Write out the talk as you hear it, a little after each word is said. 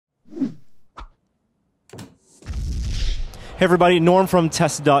Hey everybody, Norm from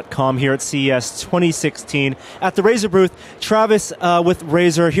Test.com here at CES 2016 at the Razer booth. Travis with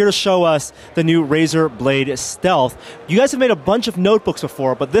Razer here to show us the new Razer Blade Stealth. You guys have made a bunch of notebooks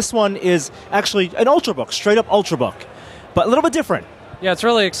before, but this one is actually an Ultrabook, straight up Ultrabook, but a little bit different. Yeah, it's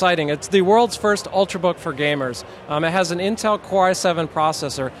really exciting. It's the world's first Ultrabook for gamers. It has an Intel Core i7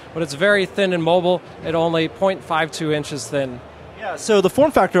 processor, but it's very thin and mobile at only 0.52 inches thin. Yeah, so the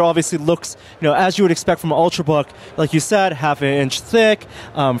form factor obviously looks, as you would expect from an Ultrabook, like you said, half an inch thick,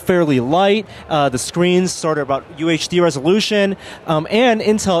 fairly light. The screens start at about UHD resolution, and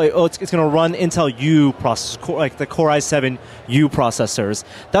Intel, it's going to run Intel U processors, like the Core i7 U processors.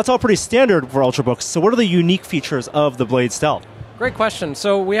 That's all pretty standard for Ultrabooks. So what are the unique features of the Blade Stealth? Great question.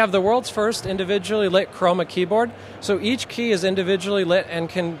 So we have the world's first individually lit Chroma keyboard. So each key is individually lit and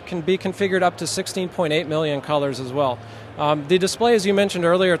can be configured up to 16.8 million colors as well. The display, as you mentioned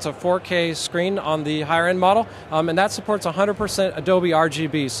earlier, it's a 4K screen on the higher end model, and that supports 100% Adobe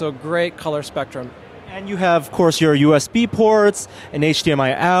RGB, so great color spectrum. And you have, of course, your USB ports, an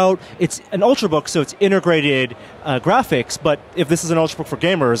HDMI out. It's an Ultrabook, so it's integrated graphics, but if this is an Ultrabook for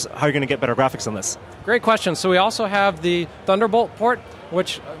gamers, how are you going to get better graphics on this? Great question. So we also have the Thunderbolt port,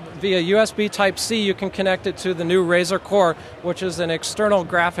 which via USB Type-C you can connect it to the new Razer Core, which is an external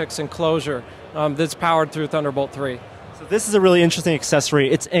graphics enclosure that's powered through Thunderbolt 3. So this is a really interesting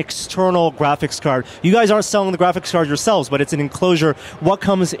accessory. It's an external graphics card. You guys aren't selling the graphics card yourselves, but it's an enclosure. What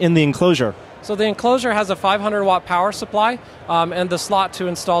comes in the enclosure? So the enclosure has a 500 watt power supply and the slot to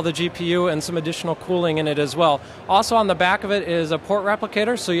install the GPU and some additional cooling in it as well. Also on the back of it is a port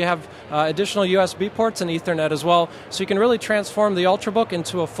replicator, so you have additional USB ports and Ethernet as well, so you can really transform the Ultrabook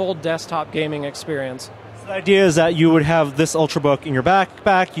into a full desktop gaming experience. So the idea is that you would have this Ultrabook in your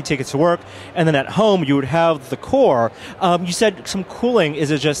backpack, you take it to work, and then at home you would have the Core. You said some cooling. Is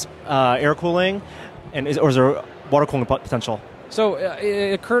it just air cooling, or is there water cooling potential? So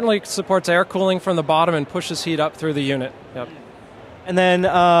it currently supports air cooling from the bottom and pushes heat up through the unit. Yep. And then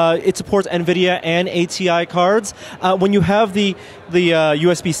it supports NVIDIA and ATI cards. When you have the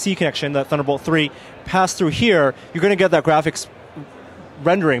USB-C connection, the Thunderbolt 3, pass through here, you're going to get that graphics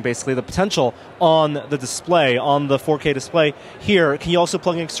rendering, basically, the potential on the display, on the 4K display here. Can you also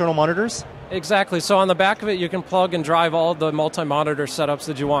plug in external monitors? Exactly. So on the back of it, you can plug and drive all the multi-monitor setups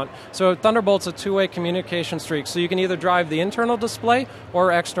that you want. So Thunderbolt's a two-way communication streak, so you can either drive the internal display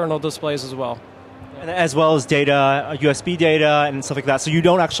or external displays as well. And as well as data, USB data, and stuff like that. So you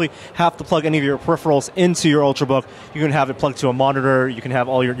don't actually have to plug any of your peripherals into your Ultrabook. You can have it plugged to a monitor. You can have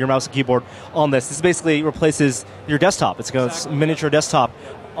all your mouse and keyboard on this. This basically replaces your desktop. It's a miniature desktop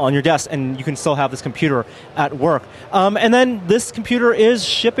on your desk, and you can still have this computer at work. And then this computer is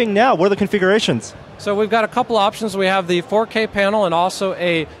shipping now. What are the configurations? So we've got a couple options. We have the 4K panel and also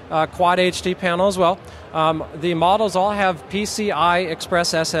a Quad HD panel as well. The models all have PCI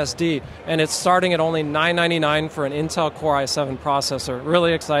Express SSD, and it's starting at only $999 for an Intel Core i7 processor.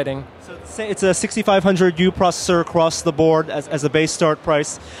 Really exciting. So it's a 6500U processor across the board as a base start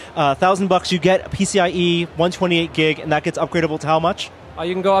price. $1,000 you get PCIe 128 gig, and that gets upgradable to how much?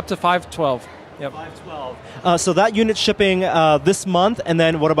 You can go up to 512. Yep. 512. So that unit's shipping this month, and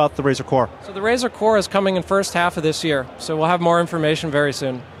then what about the Razer Core? So the Razer Core is coming in first half of this year, so we'll have more information very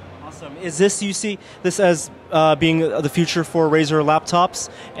soon. Awesome. Is this, you see this as being the future for Razer laptops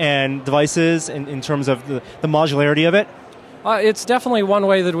and devices in terms of the modularity of it? It's definitely one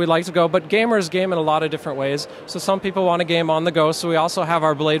way that we'd like to go, but gamers game in a lot of different ways. So some people want to game on the go, so we also have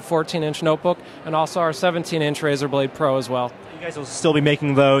our Blade 14-inch notebook and also our 17-inch Razer Blade Pro as well. You guys will still be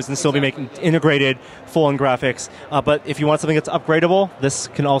making those and still be making integrated full-on graphics. But if you want something that's upgradable, this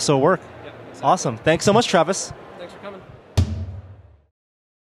can also work. Yep, exactly. Awesome. Thanks so much, Travis.